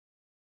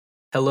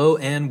Hello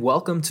and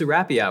welcome to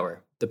Wrappy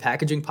Hour, the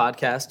packaging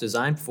podcast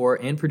designed for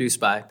and produced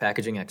by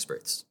packaging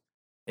experts.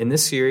 In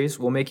this series,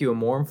 we'll make you a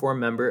more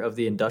informed member of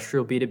the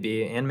industrial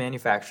B2B and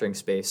manufacturing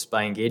space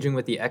by engaging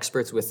with the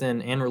experts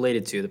within and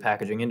related to the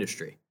packaging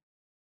industry.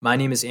 My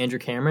name is Andrew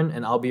Cameron,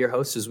 and I'll be your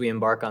host as we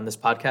embark on this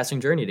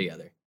podcasting journey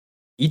together.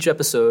 Each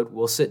episode,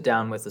 we'll sit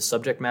down with a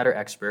subject matter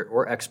expert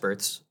or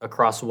experts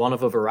across one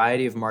of a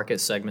variety of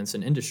market segments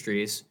and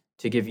industries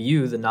to give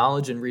you the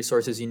knowledge and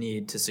resources you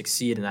need to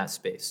succeed in that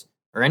space,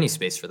 or any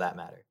space for that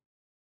matter.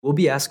 We'll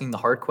be asking the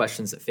hard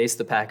questions that face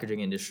the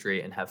packaging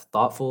industry and have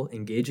thoughtful,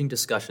 engaging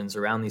discussions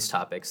around these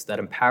topics that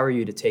empower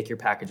you to take your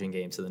packaging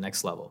game to the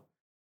next level.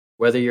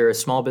 Whether you're a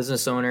small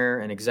business owner,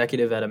 an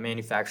executive at a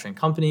manufacturing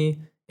company,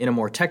 in a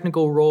more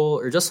technical role,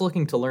 or just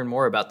looking to learn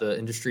more about the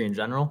industry in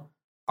general,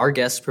 our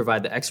guests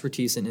provide the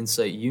expertise and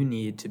insight you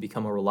need to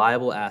become a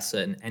reliable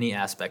asset in any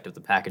aspect of the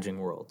packaging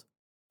world.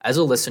 As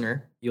a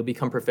listener, you'll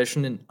become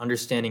proficient in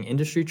understanding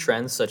industry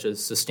trends such as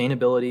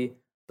sustainability,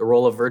 the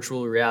role of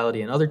virtual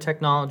reality and other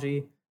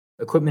technology,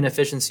 equipment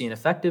efficiency and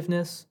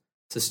effectiveness,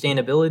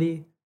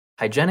 sustainability,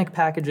 hygienic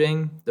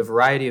packaging, the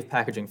variety of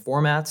packaging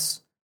formats,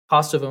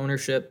 cost of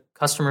ownership,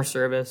 customer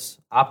service,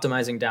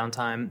 optimizing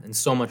downtime, and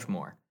so much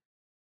more.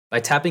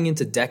 By tapping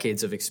into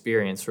decades of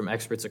experience from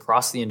experts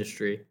across the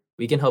industry,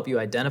 we can help you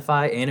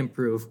identify and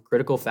improve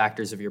critical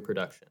factors of your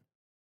production.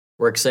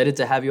 We're excited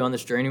to have you on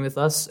this journey with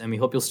us, and we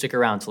hope you'll stick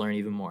around to learn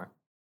even more.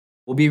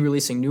 We'll be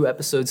releasing new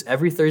episodes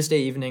every Thursday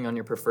evening on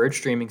your preferred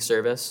streaming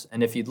service,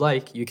 and if you'd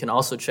like, you can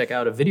also check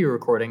out a video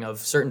recording of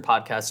certain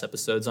podcast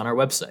episodes on our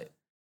website.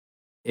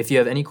 If you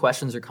have any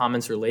questions or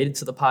comments related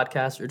to the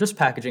podcast or just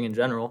packaging in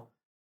general,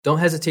 don't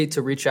hesitate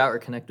to reach out or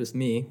connect with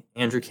me,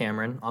 Andrew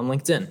Cameron, on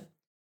LinkedIn.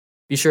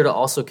 Be sure to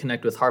also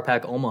connect with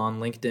Harpak Oma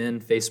on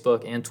LinkedIn,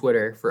 Facebook, and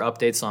Twitter for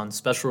updates on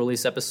special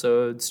release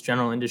episodes,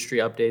 general industry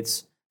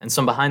updates, and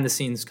some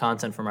behind-the-scenes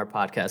content from our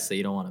podcast that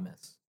you don't want to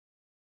miss.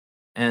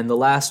 And the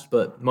last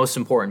but most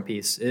important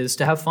piece is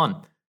to have fun.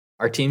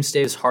 Our team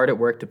stays hard at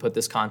work to put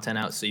this content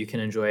out so you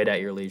can enjoy it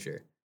at your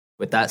leisure.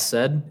 With that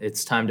said,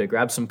 it's time to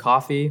grab some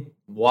coffee,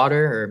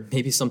 water, or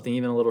maybe something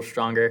even a little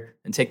stronger,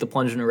 and take the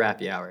plunge into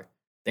Wrappy Hour.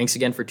 Thanks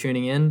again for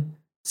tuning in.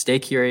 Stay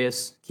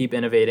curious, keep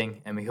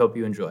innovating, and we hope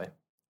you enjoy.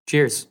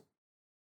 Cheers.